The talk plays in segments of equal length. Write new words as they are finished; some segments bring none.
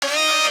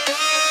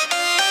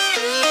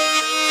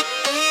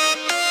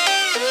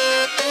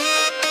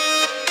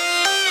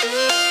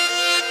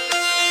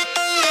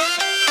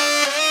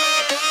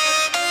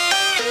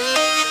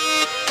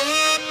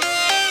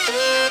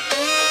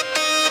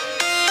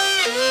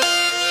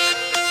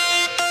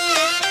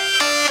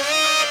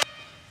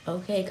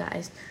Okay,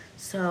 guys.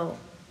 So,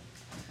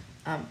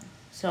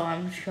 so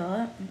I'm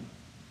sure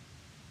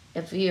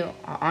if you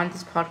are on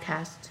this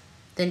podcast,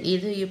 then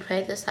either you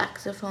play the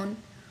saxophone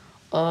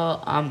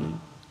or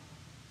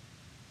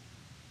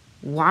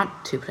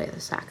want to play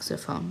the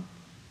saxophone,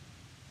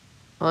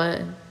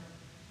 or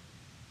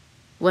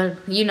well,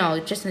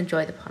 just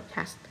enjoy the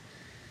podcast.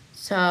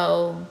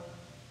 So,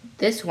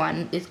 this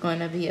one is going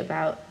to be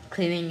about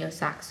cleaning your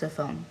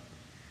saxophone.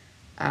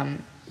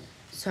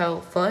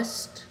 So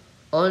first,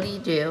 all you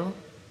do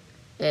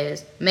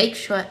is make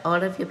sure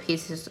all of your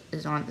pieces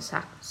is on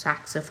the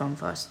saxophone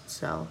first,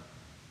 so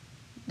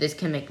this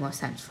can make more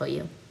sense for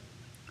you.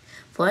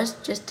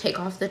 First, just take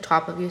off the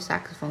top of your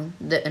saxophone,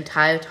 the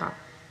entire top,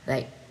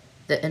 like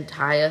the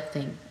entire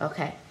thing.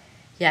 Okay,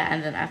 yeah,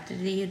 and then after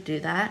you do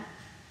that,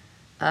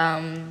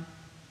 then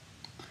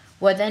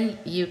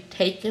you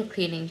take your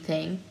cleaning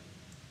thing.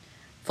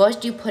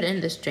 First, you put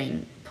in the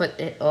string, put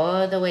it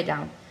all the way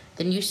down.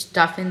 Then you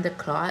stuff in the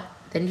cloth.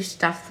 Then you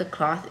stuff the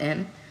cloth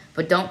in,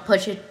 but don't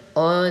push it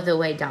all the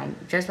way down.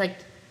 Just like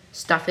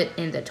stuff it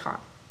in the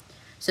top.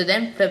 So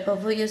then flip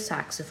over your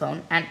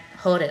saxophone and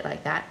hold it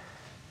like that.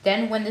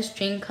 Then when the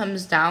string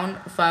comes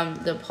down from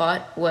the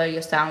part where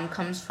your sound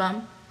comes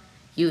from,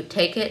 you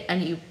take it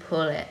and you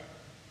pull it.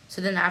 So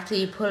then after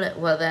you pull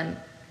it, then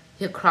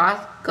your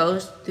cloth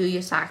goes through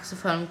your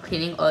saxophone,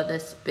 cleaning all the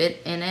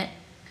spit in it.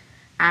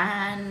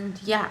 And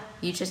yeah,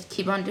 you just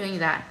keep on doing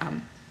that.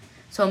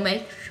 So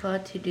make sure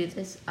to do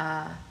this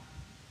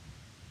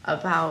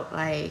about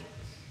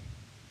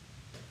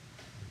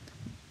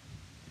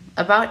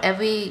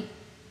every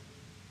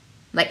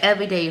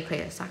day you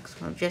play the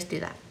saxophone. Just do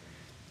that,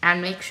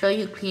 and make sure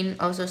you clean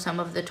also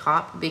some of the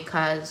top,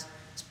 because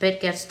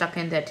spit gets stuck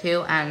in there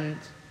too, and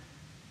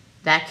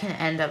that can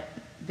end up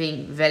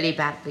being very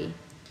badly.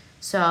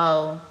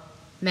 So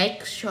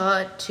make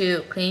sure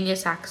to clean your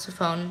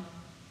saxophone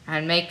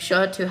and make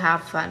sure to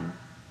have fun.